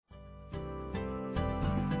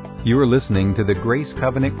You are listening to the Grace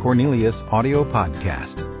Covenant Cornelius audio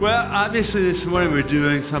podcast. Well, obviously this morning we're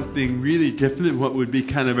doing something really different than what would be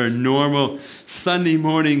kind of our normal Sunday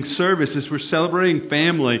morning services. We're celebrating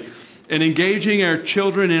family and engaging our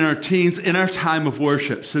children and our teens in our time of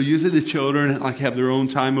worship. So usually the children have their own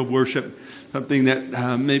time of worship, something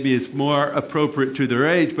that maybe is more appropriate to their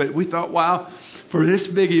age. But we thought, wow, for this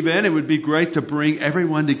big event, it would be great to bring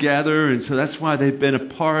everyone together. And so that's why they've been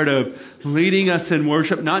a part of leading us in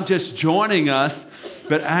worship, not just joining us,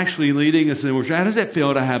 but actually leading us in worship. How does it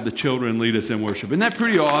feel to have the children lead us in worship? Isn't that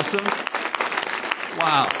pretty awesome?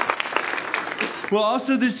 Wow. Well,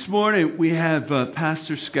 also this morning, we have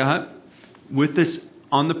Pastor Scott with us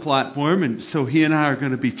on the platform. And so he and I are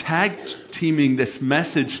going to be tag teaming this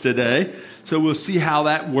message today. So we'll see how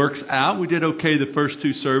that works out. We did okay the first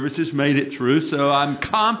two services, made it through. So I'm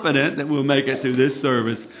confident that we'll make it through this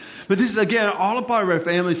service. But this is, again, all a part of our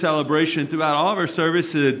family celebration. Throughout all of our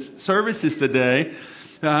services today,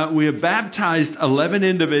 we have baptized 11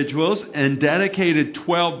 individuals and dedicated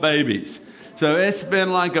 12 babies. So it's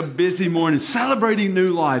been like a busy morning celebrating new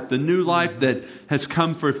life, the new life that has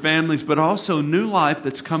come for families, but also new life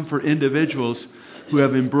that's come for individuals who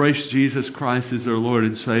have embraced Jesus Christ as their Lord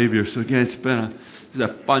and Savior. So again, it's been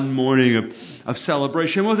a fun morning of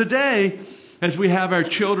celebration. Well, today, as we have our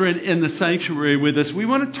children in the sanctuary with us, we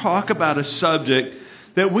want to talk about a subject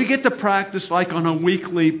that we get to practice like on a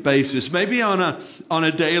weekly basis, maybe on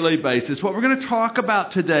a daily basis. What we're going to talk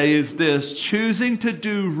about today is this: choosing to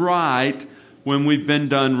do right when we've been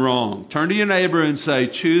done wrong. Turn to your neighbor and say,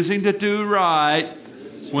 choosing to do right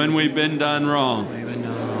when we've been done wrong.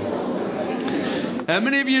 How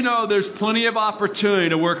many of you know there's plenty of opportunity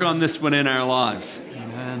to work on this one in our lives?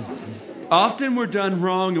 Amen. Often we're done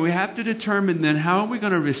wrong, and we have to determine then how are we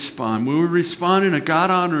going to respond. Will we respond in a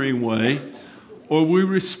God-honoring way, or will we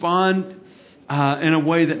respond in a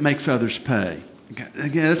way that makes others pay?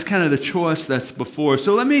 Again, that's kind of the choice that's before us.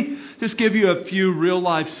 So let me just give you a few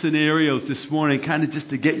real-life scenarios this morning, kind of just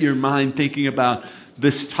to get your mind thinking about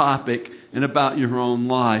this topic and about your own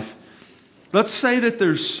life. Let's say that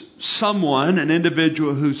there's someone, an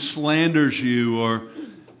individual who slanders you or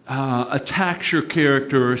attacks your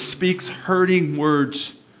character or speaks hurting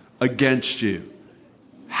words against you.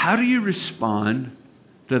 How do you respond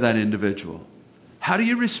to that individual? How do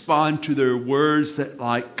you respond to their words that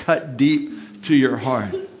cut deep to your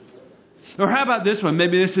heart? Or how about this one?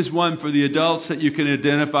 Maybe this is one for the adults that you can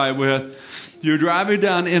identify with. You're driving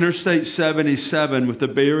down Interstate 77 with the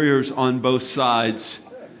barriers on both sides.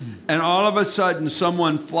 And all of a sudden,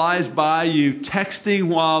 someone flies by you, texting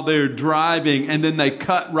while they're driving, and then they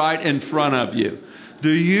cut right in front of you. Do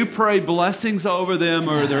you pray blessings over them,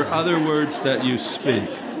 or are there other words that you speak?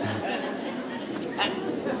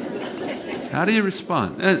 How do you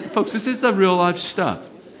respond? Folks, this is the real life stuff.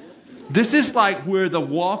 This is like where the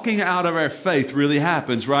walking out of our faith really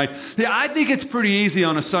happens, right? Yeah, I think it's pretty easy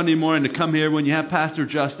on a Sunday morning to come here when you have Pastor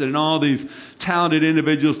Justin and all these talented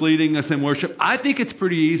individuals leading us in worship. I think it's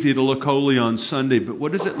pretty easy to look holy on Sunday, but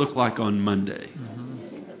what does it look like on Monday?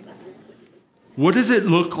 What does it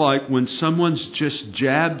look like when someone's just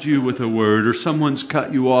jabbed you with a word or someone's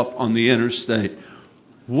cut you off on the interstate?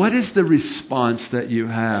 What is the response that you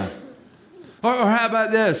have? Or how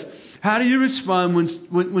about this? How do you respond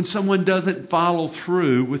when someone doesn't follow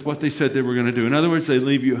through with what they said they were going to do? In other words, they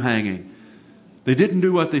leave you hanging. They didn't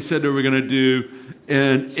do what they said they were going to do,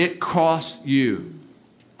 and it cost you.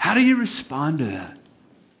 How do you respond to that?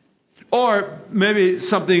 Or maybe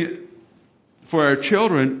something for our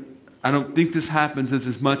children. I don't think this happens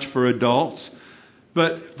as much for adults,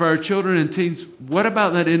 but for our children and teens, what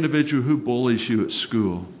about that individual who bullies you at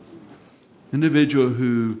school? Individual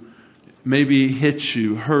who maybe hits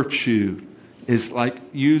you, hurts you, is like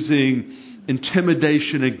using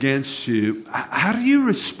intimidation against you. How do you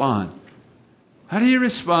respond? How do you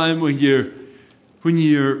respond when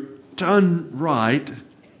you're done right?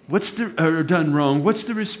 Or done wrong? What's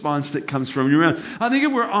the response that comes from you? I think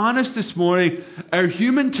if we're honest this morning, our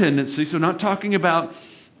human tendency, so not talking about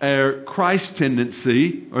our Christ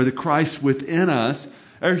tendency or the Christ within us,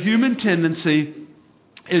 our human tendency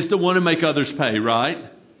is to want to make others pay, right?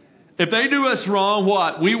 If they do us wrong,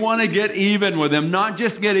 what? We want to get even with them. Not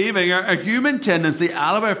just get even. Our human tendency,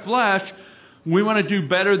 out of our flesh, we want to do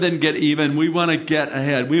better than get even. We want to get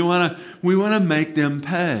ahead. We want to make them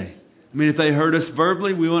pay. I mean, if they hurt us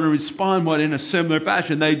verbally, we want to respond in a similar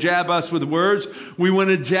fashion. They jab us with words. We want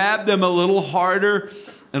to jab them a little harder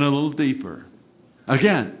and a little deeper.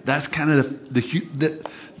 Again, that's kind of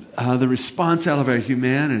the response out of our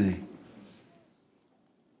humanity.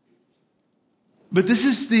 But this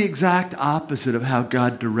is the exact opposite of how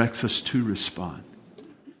God directs us to respond.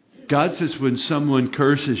 God says when someone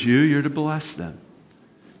curses you, you're to bless them.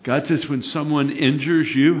 God says when someone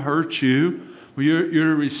injures you, hurts you, well, you're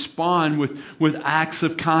to respond with acts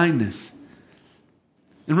of kindness.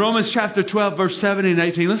 In Romans chapter 12, verse 17 and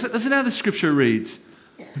 18, listen how the scripture reads.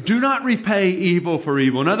 Do not repay evil for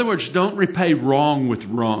evil. In other words, don't repay wrong with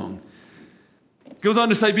wrong. It goes on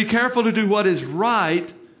to say, be careful to do what is right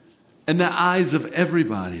in the eyes of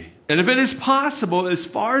everybody. And if it is possible, as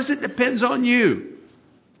far as it depends on you,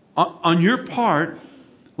 on your part,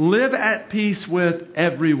 live at peace with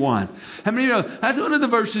everyone. How many of you know that's one of the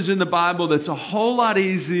verses in the Bible that's a whole lot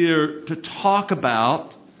easier to talk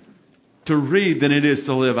about, to read, than it is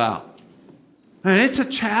to live out. And it's a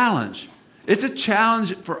challenge. It's a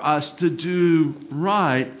challenge for us to do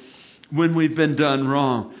right when we've been done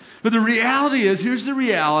wrong. But the reality is, here's the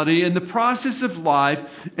reality, in the process of life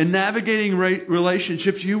and navigating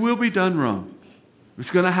relationships, you will be done wrong.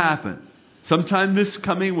 It's going to happen. Sometime this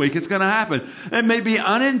coming week, it's going to happen. It may be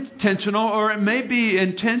unintentional or it may be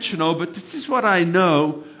intentional, but this is what I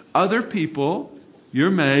know. Other people, your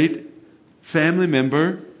mate, family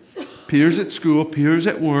member, peers at school, peers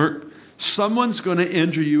at work, someone's going to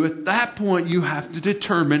injure you. At that point, you have to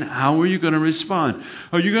determine how are you going to respond.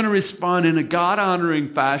 Are you going to respond in a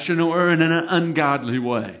God-honoring fashion or in an ungodly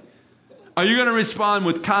way? Are you going to respond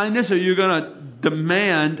with kindness or are you going to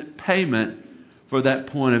demand payment for that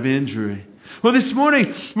point of injury? Well, this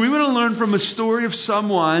morning, we want to learn from a story of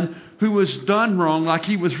someone who was done wrong, like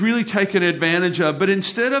he was really taken advantage of. But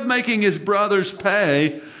instead of making his brothers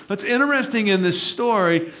pay, what's interesting in this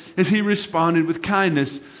story is he responded with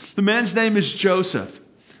kindness. The man's name is Joseph.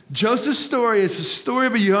 Joseph's story is the story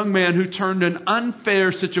of a young man who turned an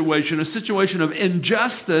unfair situation, a situation of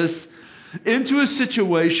injustice, into a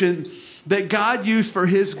situation that God used for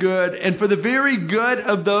his good and for the very good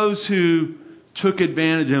of those who took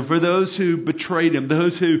advantage of him, for those who betrayed him,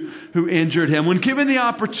 those who injured him. When given the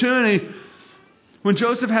opportunity, when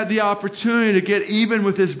Joseph had the opportunity to get even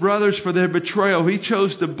with his brothers for their betrayal, he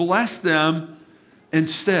chose to bless them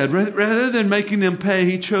instead. Rather than making them pay,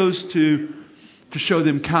 he chose to show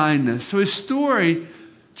them kindness. So his story,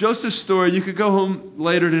 Joseph's story, you could go home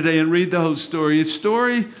later today and read the whole story. His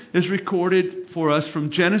story is recorded for us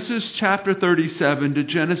from Genesis chapter 37 to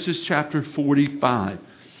Genesis chapter 45.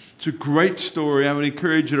 It's a great story. I would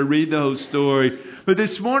encourage you to read the whole story. But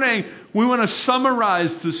this morning, we want to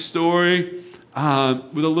summarize the story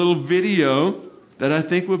with a little video that I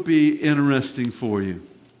think would be interesting for you.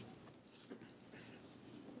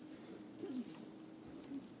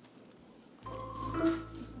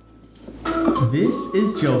 This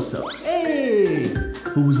is Joseph,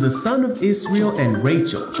 who was the son of Israel and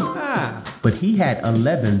Rachel. But he had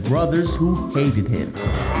 11 brothers who hated him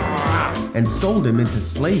and sold him into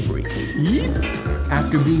slavery.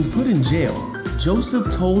 After being put in jail,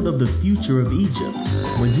 Joseph told of the future of Egypt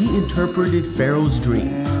when he interpreted Pharaoh's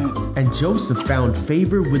dreams. And Joseph found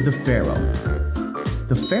favor with the Pharaoh.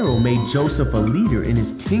 The Pharaoh made Joseph a leader in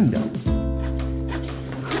his kingdom.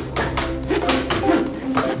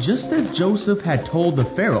 Just as Joseph had told the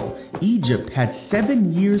Pharaoh, Egypt had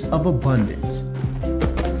 7 years of abundance.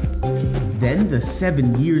 Then the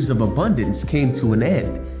 7 years of abundance came to an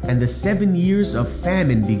end, and the 7 years of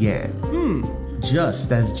famine began.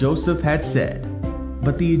 Just as Joseph had said.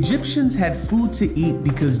 But the Egyptians had food to eat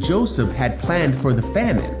because Joseph had planned for the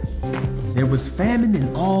famine. There was famine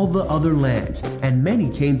in all the other lands, and many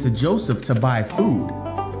came to Joseph to buy food.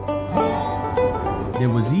 There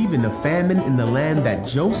was even a famine in the land that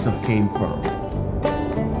Joseph came from.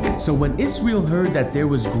 So when Israel heard that there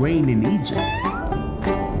was grain in Egypt,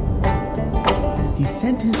 he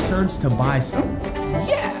sent his sons to buy some.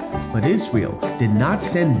 But Israel did not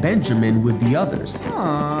send Benjamin with the others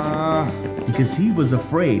because he was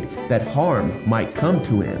afraid that harm might come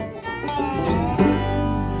to him.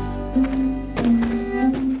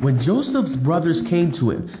 When Joseph's brothers came to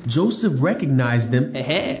him, Joseph recognized them,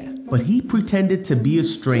 but he pretended to be a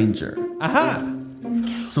stranger.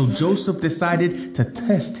 So Joseph decided to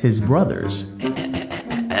test his brothers.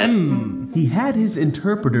 He had his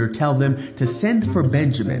interpreter tell them to send for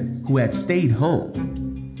Benjamin, who had stayed home.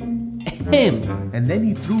 And then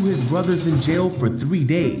he threw his brothers in jail for 3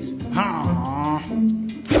 days.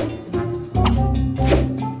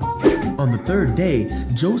 On the 3rd day,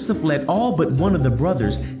 Joseph let all but one of the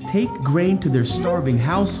brothers take grain to their starving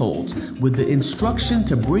households with the instruction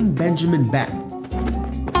to bring Benjamin back.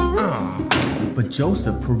 But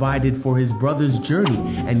Joseph provided for his brothers'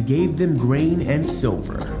 journey and gave them grain and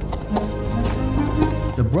silver.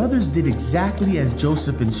 The brothers did exactly as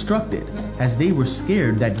Joseph instructed, as they were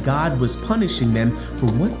scared that God was punishing them for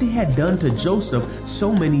what they had done to Joseph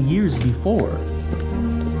so many years before.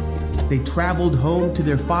 They traveled home to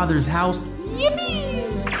their father's house,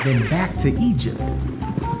 yippee! Then back to Egypt.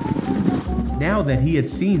 Now that he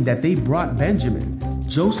had seen that they brought Benjamin,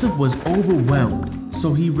 Joseph was overwhelmed,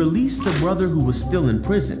 so he released the brother who was still in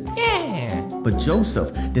prison. But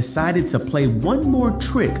Joseph decided to play one more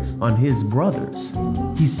trick on his brothers.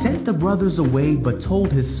 He sent the brothers away but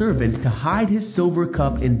told his servant to hide his silver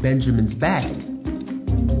cup in Benjamin's bag.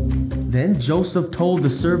 Then Joseph told the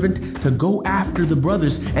servant to go after the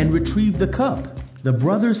brothers and retrieve the cup. The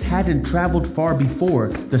brothers hadn't traveled far before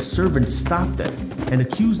the servant stopped them and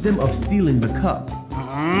accused them of stealing the cup.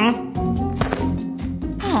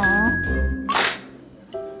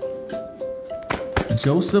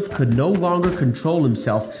 Joseph could no longer control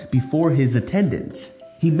himself before his attendants.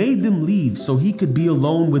 He made them leave so he could be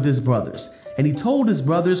alone with his brothers, and he told his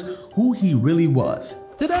brothers who he really was.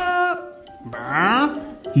 Ta-da!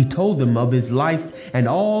 He told them of his life and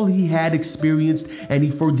all he had experienced, and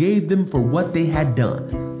he forgave them for what they had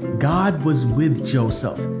done. God was with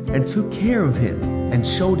Joseph and took care of him and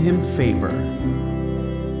showed him favor.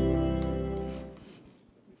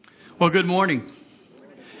 Well, good morning.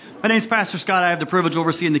 My name is Pastor Scott. I have the privilege of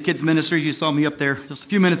overseeing the kids' ministries. You saw me up there just a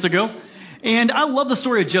few minutes ago. And I love the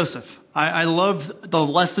story of Joseph. I love the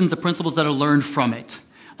lessons, the principles that are learned from it.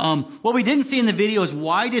 What we didn't see in the video is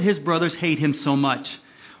why did his brothers hate him so much?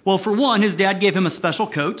 Well, for one, his dad gave him a special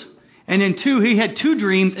coat. And then two, he had two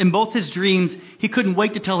dreams. In both his dreams, he couldn't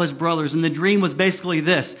wait to tell his brothers. And the dream was basically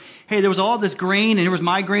this. Hey, there was all this grain, and it was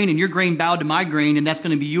my grain, and your grain bowed to my grain, and that's going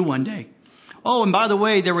to be you one day. Oh, and by the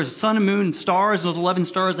way, there was sun and moon and stars, and those 11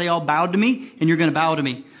 stars, they all bowed to me, and you're going to bow to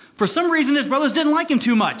me. For some reason, his brothers didn't like him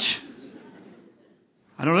too much.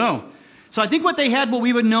 I don't know. So I think what they had, what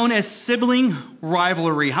we would know as sibling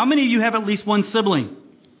rivalry. How many of you have at least one sibling?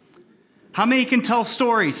 How many can tell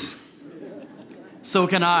stories? So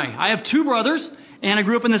can I. I have two brothers, and I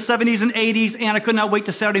grew up in the 70s and 80s, and I could not wait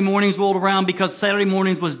till Saturday mornings rolled around because Saturday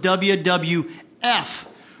mornings was WWF,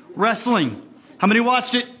 wrestling. How many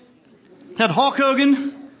watched it? Had Hulk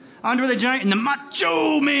Hogan, Andre the Giant, and the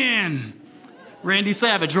Macho Man, Randy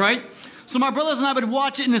Savage, right? So my brothers and I would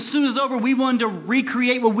watch it, and as soon as it was over, we wanted to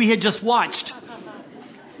recreate what we had just watched.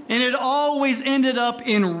 And it always ended up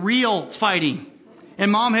in real fighting. And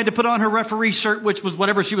Mom had to put on her referee shirt, which was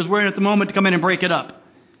whatever she was wearing at the moment, to come in and break it up.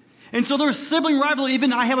 And so there was sibling rivalry,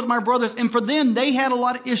 even I had with my brothers. And for them, they had a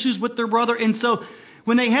lot of issues with their brother. And so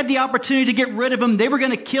when they had the opportunity to get rid of him, they were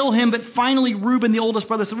going to kill him. But finally, Reuben, the oldest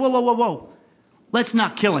brother, said, whoa. Let's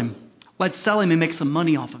not kill him. Let's sell him and make some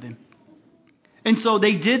money off of him. And so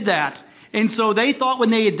they did that. And so they thought when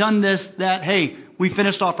they had done this that, hey, we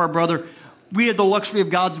finished off our brother. We had the luxury of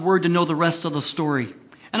God's word to know the rest of the story.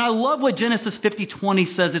 And I love what Genesis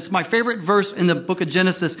 50:20 says. It's my favorite verse in the book of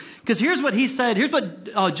Genesis. Because here's what he said. Here's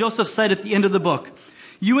what Joseph said at the end of the book.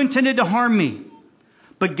 You intended to harm me,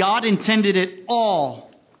 but God intended it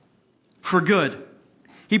all for good.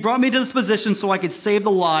 He brought me to this position so I could save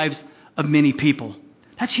the lives of many people.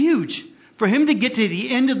 That's huge. For him to get to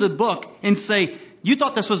the end of the book and say, you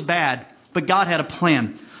thought this was bad, but God had a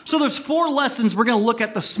plan. So there's 4 lessons we're going to look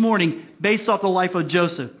at this morning based off the life of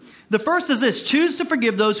Joseph. The first is this: choose to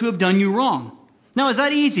forgive those who have done you wrong. Now, is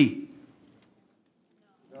that easy?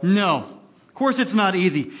 No. Of course it's not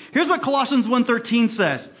easy. Here's what Colossians 1:13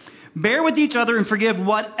 says. Bear with each other and forgive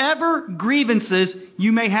whatever grievances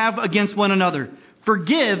you may have against one another.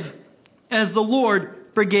 Forgive as the Lord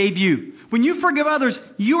forgave you. When you forgive others,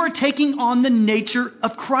 you are taking on the nature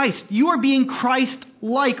of Christ. You are being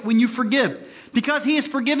Christ-like when you forgive. Because he has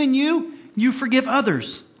forgiven you, you forgive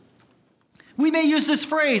others. We may use this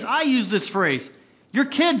phrase. I use this phrase. Your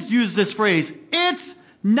kids use this phrase. It's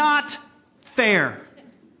not fair.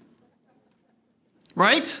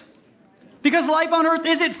 Right? Because life on earth,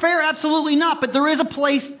 is it fair? Absolutely not. But there is a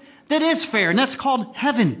place that is fair, and that's called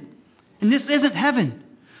heaven. And this isn't heaven.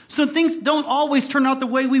 So things don't always turn out the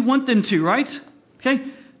way we want them to, right? Okay?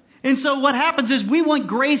 And so what happens is we want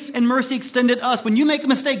grace and mercy extended to us. When you make a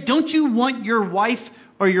mistake, don't you want your wife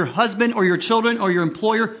or your husband or your children or your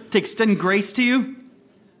employer to extend grace to you?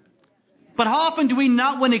 But how often do we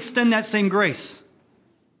not want to extend that same grace?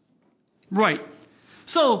 Right.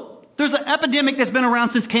 So there's an epidemic that's been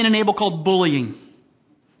around since Cain and Abel called bullying.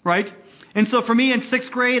 Right? And so for me in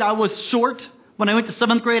 6th grade, I was short. When I went to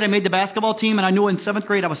 7th grade, I made the basketball team, and I knew in 7th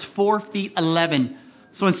grade I was 4'11".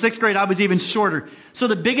 So in 6th grade, I was even shorter. So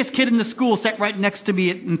the biggest kid in the school sat right next to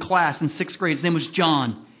me in class in 6th grade. His name was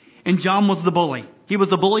John. And John was the bully. He was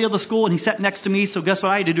the bully of the school, and he sat next to me. So guess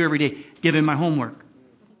what I had to do every day? Give him my homework.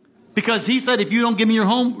 Because he said, if you don't give me your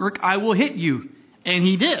homework, I will hit you. And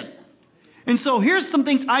he did. And so here's some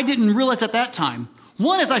things I didn't realize at that time.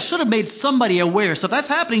 One is I should have made somebody aware. So if that's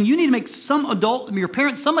happening, you need to make some adult, your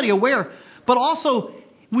parents, somebody aware. But also,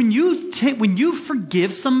 when you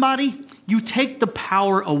forgive somebody, you take the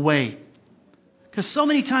power away. Because so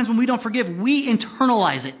many times when we don't forgive, we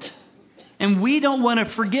internalize it. And we don't want to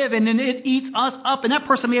forgive, and then it eats us up. And that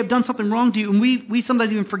person may have done something wrong to you, and we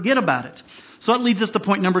sometimes even forget about it. So that leads us to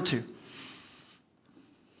point number 2.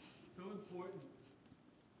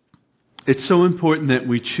 It's so important that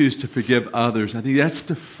we choose to forgive others. I think that's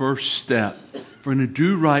the first step. If we're going to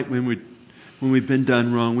do right when we've been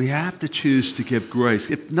done wrong, we have to choose to give grace.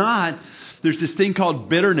 If not, there's this thing called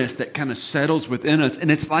bitterness that kind of settles within us.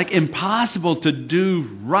 And it's like impossible to do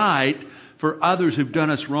right for others who've done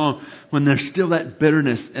us wrong when there's still that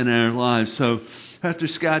bitterness in our lives. So Pastor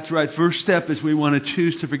Scott's right. First step is we want to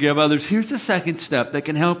choose to forgive others. Here's the second step that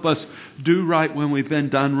can help us do right when we've been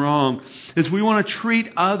done wrong, is we want to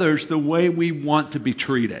treat others the way we want to be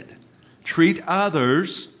treated. Treat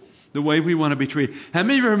others the way we want to be treated. How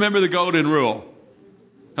many of you remember the golden rule?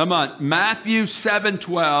 Come on. Matthew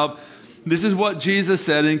 7:12. This is what Jesus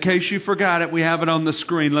said. In case you forgot it, we have it on the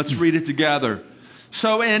screen. Let's read it together.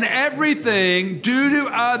 So in everything, do to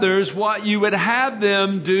others what you would have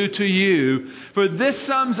them do to you. For this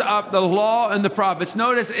sums up the law and the prophets.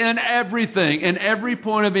 Notice, in everything, in every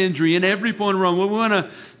point of injury, in every point of wrong, we want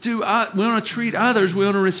to treat others. We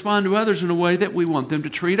want to respond to others in a way that we want them to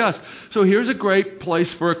treat us. So here's a great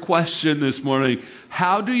place for a question this morning.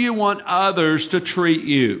 How do you want others to treat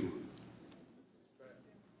you?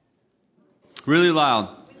 Really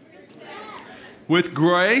loud. With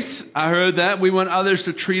grace. I heard that. We want others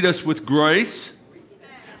to treat us with grace.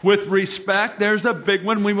 With respect. There's a big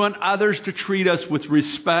one. We want others to treat us with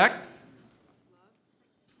respect.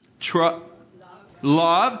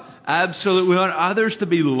 Love. Absolutely. We want others to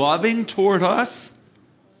be loving toward us.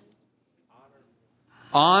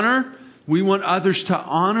 Honor. We want others to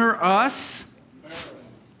honor us.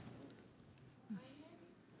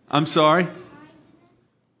 I'm sorry.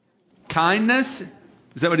 Kindness.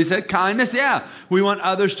 Is that what he said? Kindness? Yeah. We want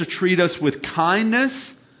others to treat us with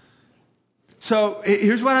kindness. So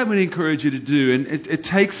here's what I would encourage you to do. And it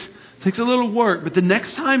takes a little work. But the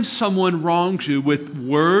next time someone wrongs you with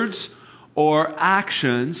words or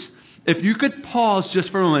actions, if you could pause just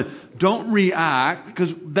for a moment, don't react,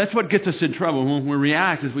 because that's what gets us in trouble when we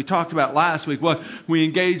react. As we talked about last week, we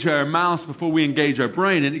engage our mouths before we engage our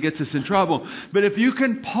brain, and it gets us in trouble. But if you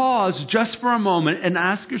can pause just for a moment and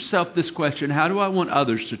ask yourself this question: how do I want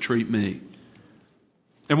others to treat me?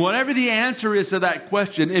 And whatever the answer is to that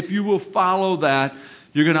question, if you will follow that,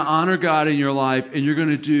 you're going to honor God in your life, and you're going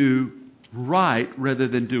to do right rather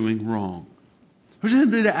than doing wrong. We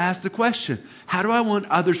just need to ask the question, how do I want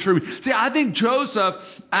others to treat me? See, I think Joseph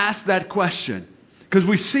asked that question because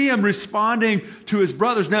we see him responding to his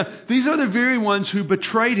brothers. Now, these are the very ones who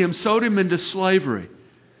betrayed him, sold him into slavery.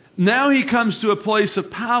 Now he comes to a place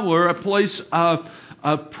of power, a place of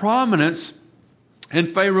prominence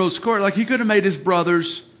in Pharaoh's court. Like, he could have made his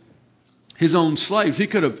brothers his own slaves. He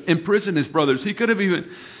could have imprisoned his brothers. He could have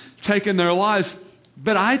even taken their lives.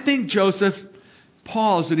 But I think Joseph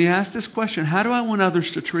paused and he asked this question: how do I want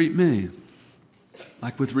others to treat me?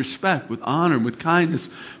 Like with respect, with honor, with kindness,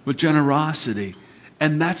 with generosity.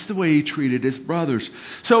 And that's the way he treated his brothers.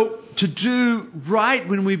 So to do right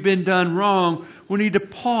when we've been done wrong, we need to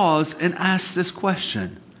pause and ask this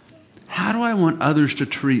question: how do I want others to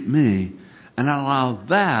treat me? And allow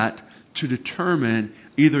that to determine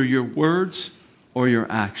either your words or your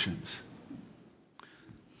actions.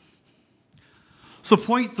 So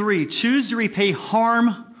point 3, choose to repay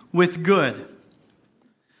harm with good.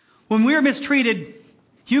 When we are mistreated,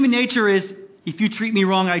 human nature is, if you treat me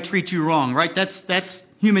wrong, I treat you wrong, right? That's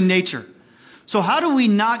human nature. So how do we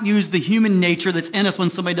not use the human nature that's in us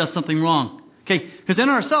when somebody does something wrong? Okay, because in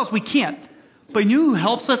ourselves we can't. But you know who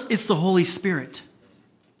helps us? It's the Holy Spirit.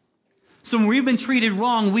 So when we've been treated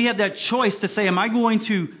wrong, we have that choice to say, am I going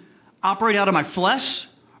to operate out of my flesh?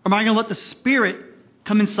 Or am I going to let the Spirit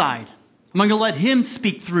come inside? Am I going to let Him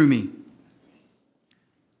speak through me?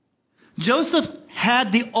 Joseph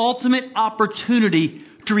had the ultimate opportunity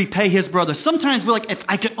to repay his brothers. Sometimes we're like, if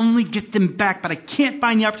I could only get them back, but I can't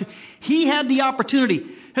find the opportunity. He had the opportunity.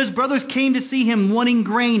 His brothers came to see him wanting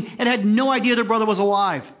grain and had no idea their brother was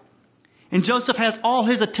alive. And Joseph has all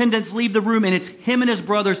his attendants leave the room, and it's him and his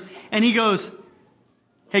brothers. And he goes,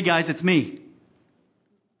 hey guys, it's me.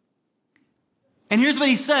 And here's what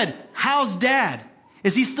he said: how's Dad?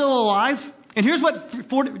 Is he still alive? And here's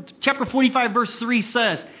what chapter 45 verse 3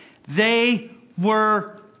 says: they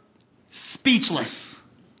were speechless.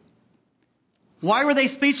 Why were they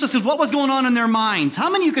speechless? Because what was going on in their minds? How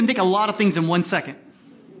many of you can think a lot of things in 1 second?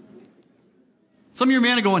 Some of your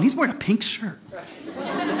men are going, he's wearing a pink shirt.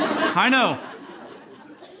 I know.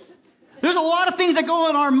 There's a lot of things that go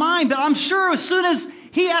in our mind that I'm sure as soon as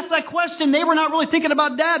he asked that question, they were not really thinking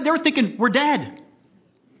about Dad. They were thinking, we're dead.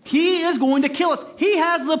 He is going to kill us. He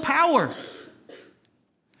has the power.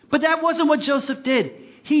 But that wasn't what Joseph did.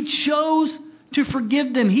 He chose to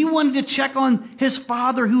forgive them. He wanted to check on his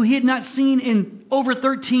father who he had not seen in over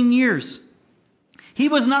 13 years. He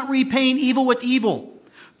was not repaying evil with evil.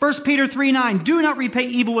 1 Peter 3:9, do not repay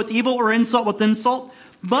evil with evil or insult with insult,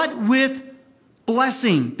 but with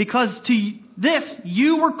blessing, because to this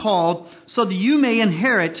you were called so that you may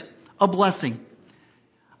inherit a blessing.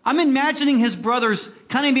 I'm imagining his brothers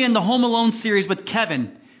kind of being in the Home Alone series with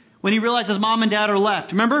Kevin when he realized his mom and dad are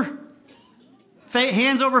left. Remember?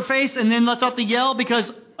 Hands over face and then lets out the yell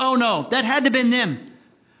because, oh no, that had to have been them.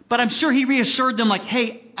 But I'm sure he reassured them like,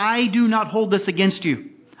 hey, I do not hold this against you.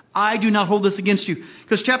 I do not hold this against you.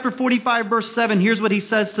 Because chapter 45, verse 7, here's what he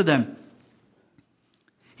says to them.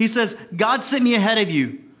 He says, God sent me ahead of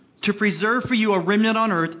you to preserve for you a remnant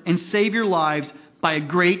on earth and save your lives by a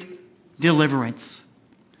great deliverance.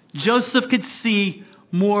 Joseph could see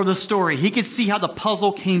more of the story. He could see how the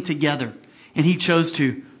puzzle came together. And he chose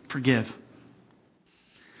to forgive.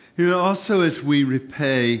 You know, also as we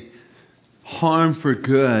repay harm for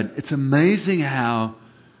good, it's amazing how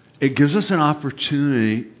it gives us an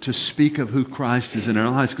opportunity to speak of who Christ is in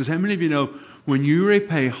our lives. Because how many of you know when you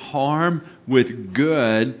repay harm with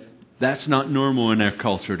good, that's not normal in our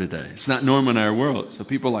culture today. It's not normal in our world. So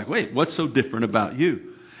people are like, wait, what's so different about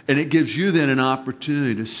you? And it gives you then an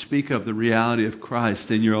opportunity to speak of the reality of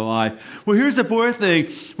Christ in your life. Well, here's the fourth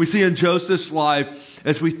thing we see in Joseph's life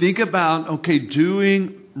as we think about, okay,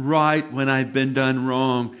 doing right when I've been done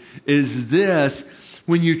wrong, is this: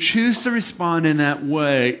 when you choose to respond in that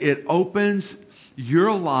way, it opens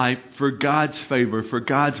your life for God's favor, for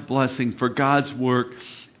God's blessing, for God's work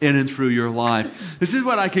in and through your life. This is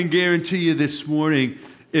what I can guarantee you this morning.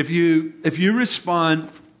 If you respond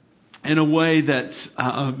in a way that's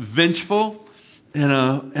vengeful, in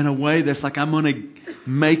a way that's like, I'm going to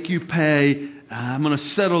make you pay, I'm going to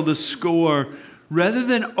settle the score, rather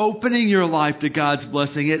than opening your life to God's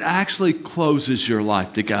blessing, it actually closes your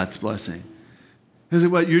life to God's blessing. Is it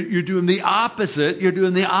what you're doing the opposite? You're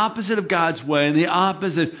doing the opposite of God's way and the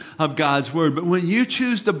opposite of God's word. But when you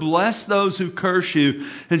choose to bless those who curse you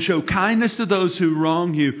and show kindness to those who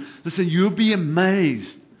wrong you, listen, you'll be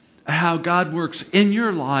amazed at how God works in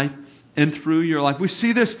your life and through your life. We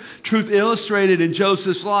see this truth illustrated in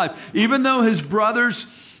Joseph's life. Even though his brothers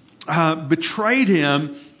betrayed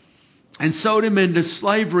him and sold him into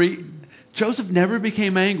slavery, Joseph never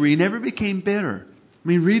became angry. He never became bitter. I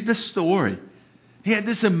mean, read the story. He had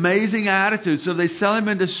this amazing attitude. So they sell him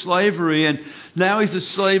into slavery, and now he's a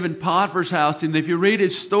slave in Potiphar's house. And if you read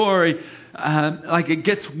his story, it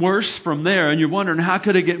gets worse from there. And you're wondering, how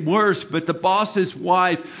could it get worse? But the boss's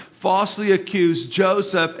wife falsely accused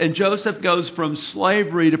Joseph, and Joseph goes from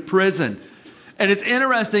slavery to prison. And it's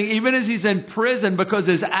interesting, even as he's in prison, because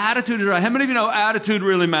his attitude is right. How many of you know attitude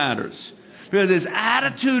really matters? Because his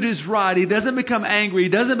attitude is right. He doesn't become angry. He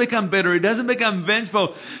doesn't become bitter. He doesn't become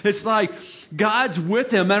vengeful. It's like God's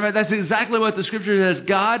with him. Matter of fact, that's exactly what the scripture says.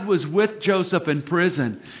 God was with Joseph in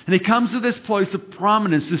prison. And he comes to this place of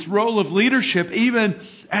prominence, this role of leadership, even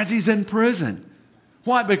as he's in prison.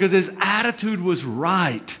 Why? Because his attitude was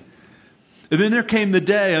right. And then there came the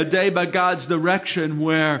day, a day by God's direction,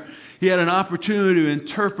 where he had an opportunity to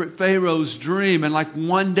interpret Pharaoh's dream. And like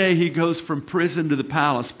one day he goes from prison to the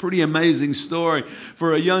palace. Pretty amazing story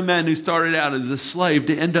for a young man who started out as a slave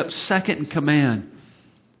to end up second in command,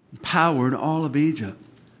 power in all of Egypt.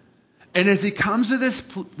 And as he comes to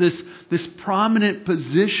this prominent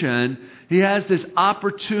position, he has this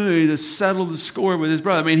opportunity to settle the score with his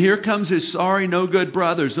brother. I mean, here comes his sorry, no good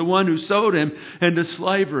brothers, the one who sold him into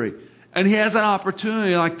slavery. And he has an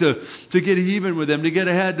opportunity to get even with them, to get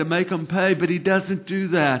ahead, to make them pay. But he doesn't do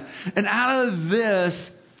that. And out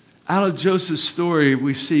of Joseph's story,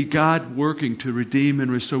 we see God working to redeem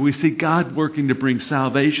and restore. We see God working to bring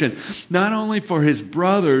salvation, not only for his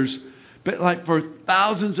brothers, but like for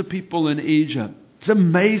thousands of people in Egypt. It's an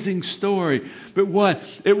amazing story. But what?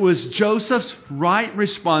 It was Joseph's right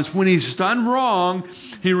response. When he's done wrong,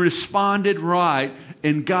 he responded right.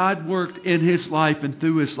 And God worked in his life and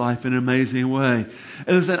through his life in an amazing way.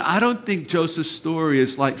 And listen, I don't think Joseph's story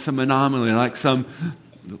is like some anomaly, like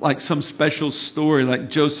some special story, like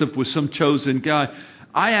Joseph was some chosen guy.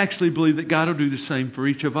 I actually believe that God will do the same for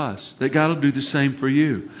each of us. That God will do the same for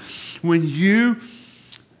you. When you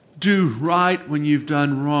do right when you've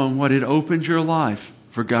done wrong, what it opens your life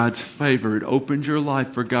for God's favor. It opens your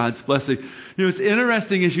life for God's blessing. You know, it's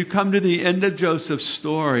interesting as you come to the end of Joseph's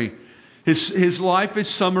story, his life is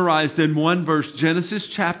summarized in one verse. Genesis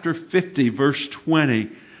chapter 50, verse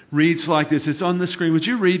 20 reads like this. It's on the screen. Would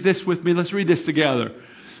you read this with me? Let's read this together.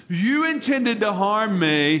 You intended to harm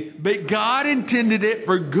me, but God intended it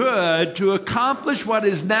for good to accomplish what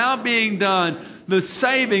is now being done, the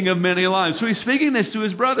saving of many lives. So he's speaking this to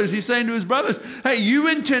his brothers. He's saying to his brothers, hey, you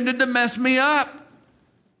intended to mess me up.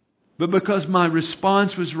 But because my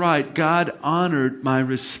response was right, God honored my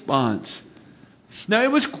response. Now,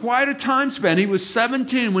 it was quite a time span. He was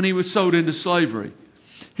 17 when he was sold into slavery.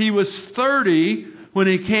 He was 30 when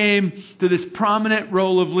he came to this prominent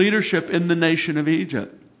role of leadership in the nation of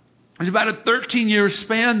Egypt. There's about a 13-year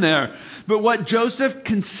span there. But what Joseph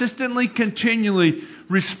consistently, continually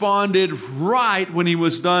responded right when he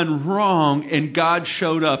was done wrong, and God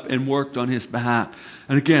showed up and worked on his behalf.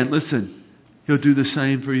 And again, listen, He'll do the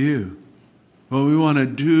same for you. Well, we want to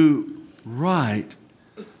do right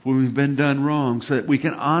when we've been done wrong so that we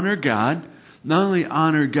can honor God. Not only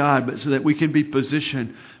honor God, but so that we can be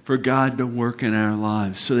positioned for God to work in our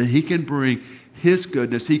lives. So that He can bring His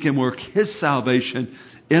goodness. He can work His salvation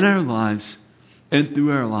in our lives and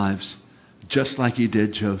through our lives, just like He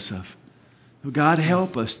did Joseph. God,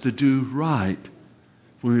 help us to do right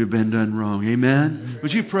when we've been done wrong. Amen?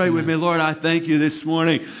 Would you pray with me? Lord, I thank You this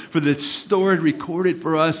morning for the story recorded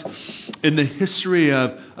for us in the history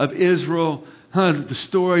of Israel. The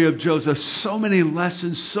story of Joseph. So many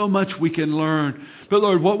lessons, so much we can learn. But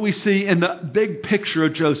Lord, what we see in the big picture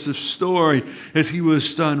of Joseph's story is he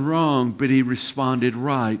was done wrong, but he responded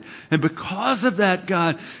right. And because of that,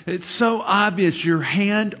 God, it's so obvious Your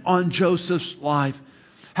hand on Joseph's life.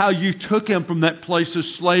 How You took him from that place of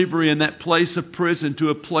slavery and that place of prison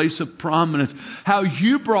to a place of prominence. How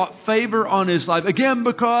You brought favor on his life. Again,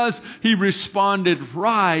 because he responded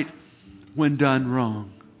right when done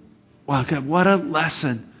wrong. Wow, God, what a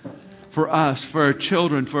lesson for us, for our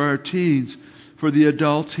children, for our teens, for the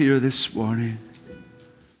adults here this morning.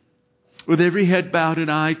 With every head bowed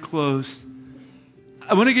and eye closed,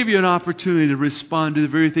 I want to give you an opportunity to respond to the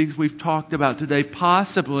very things we've talked about today.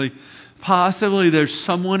 Possibly there's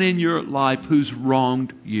someone in your life who's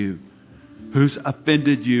wronged you, who's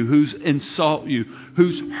offended you, who's insulted you,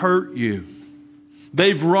 who's hurt you.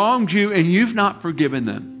 They've wronged you and you've not forgiven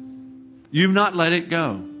them. You've not let it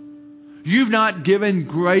go. You've not given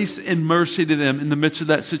grace and mercy to them in the midst of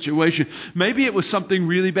that situation. Maybe it was something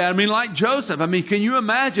really bad. I mean, like Joseph. I mean, can you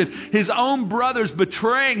imagine his own brothers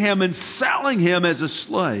betraying him and selling him as a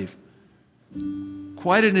slave?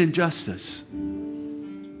 Quite an injustice.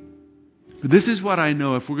 But this is what I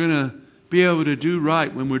know. If we're going to be able to do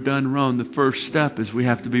right when we're done wrong, the first step is we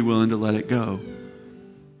have to be willing to let it go.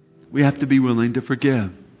 We have to be willing to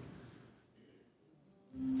forgive.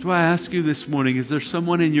 So I ask you this morning, is there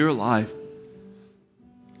someone in your life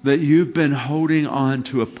that you've been holding on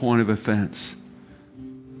to a point of offense?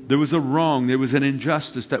 There was a wrong, there was an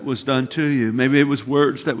injustice that was done to you. Maybe it was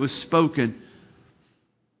words that was spoken.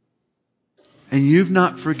 And you've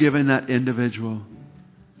not forgiven that individual.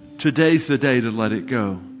 Today's the day to let it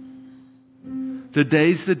go.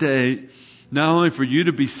 Today's the day not only for you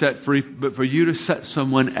to be set free, but for you to set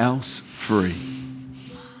someone else free.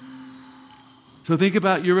 So think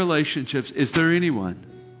about your relationships. Is there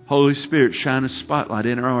anyone? Holy Spirit, shine a spotlight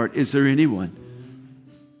in our heart. Is there anyone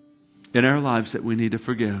in our lives that we need to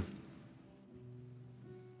forgive?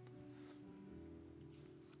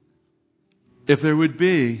 If there would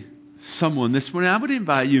be someone this morning, I would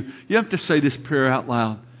invite you. You have to say this prayer out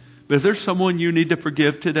loud. But if there's someone you need to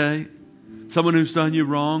forgive today, someone who's done you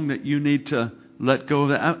wrong that you need to let go of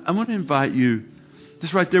that, I want to invite you,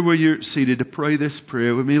 just right there where you're seated, to pray this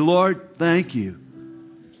prayer with me. Lord, thank You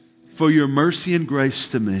for Your mercy and grace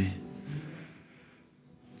to me.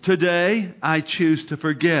 Today, I choose to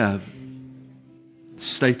forgive.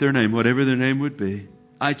 State their name, whatever their name would be.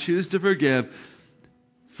 I choose to forgive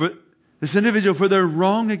for this individual for their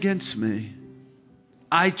wrong against me.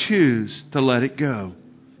 I choose to let it go.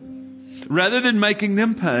 Rather than making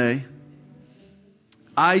them pay,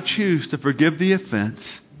 I choose to forgive the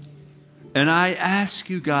offense. And I ask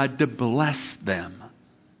You, God, to bless them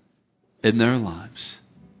in their lives.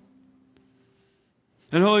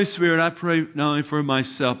 And Holy Spirit, I pray not only for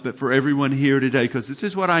myself, but for everyone here today, because this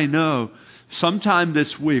is what I know. Sometime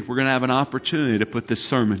this week, we're going to have an opportunity to put this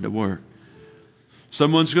sermon to work.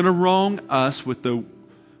 Someone's going to wrong us with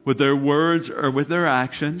their words or with their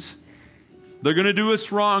actions. They're going to do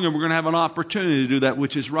us wrong, and we're going to have an opportunity to do that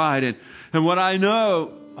which is right. And what I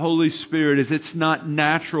know, Holy Spirit, is it's not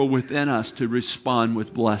natural within us to respond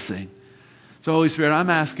with blessing. So Holy Spirit, I'm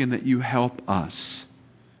asking that You help us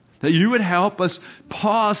That you would help us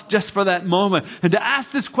pause just for that moment and to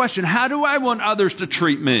ask this question, how do I want others to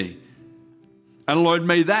treat me? And Lord,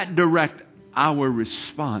 may that direct our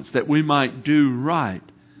response, that we might do right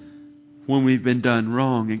when we've been done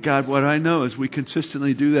wrong. And God, what I know is we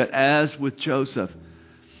consistently do that, as with Joseph.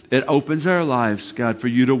 It opens our lives, God, for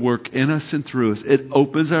you to work in us and through us. It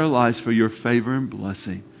opens our lives for your favor and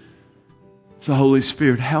blessing. So Holy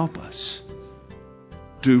Spirit, help us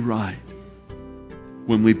do right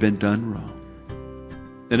when we've been done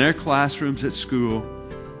wrong. In our classrooms at school,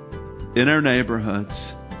 in our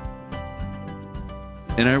neighborhoods,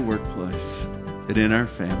 in our workplace, and in our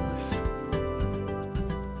families.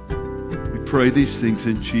 We pray these things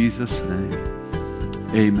in Jesus' name.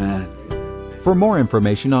 Amen. For more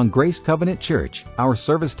information on Grace Covenant Church, our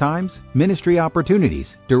service times, ministry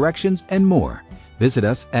opportunities, directions, and more, visit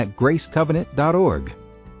us at gracecovenant.org.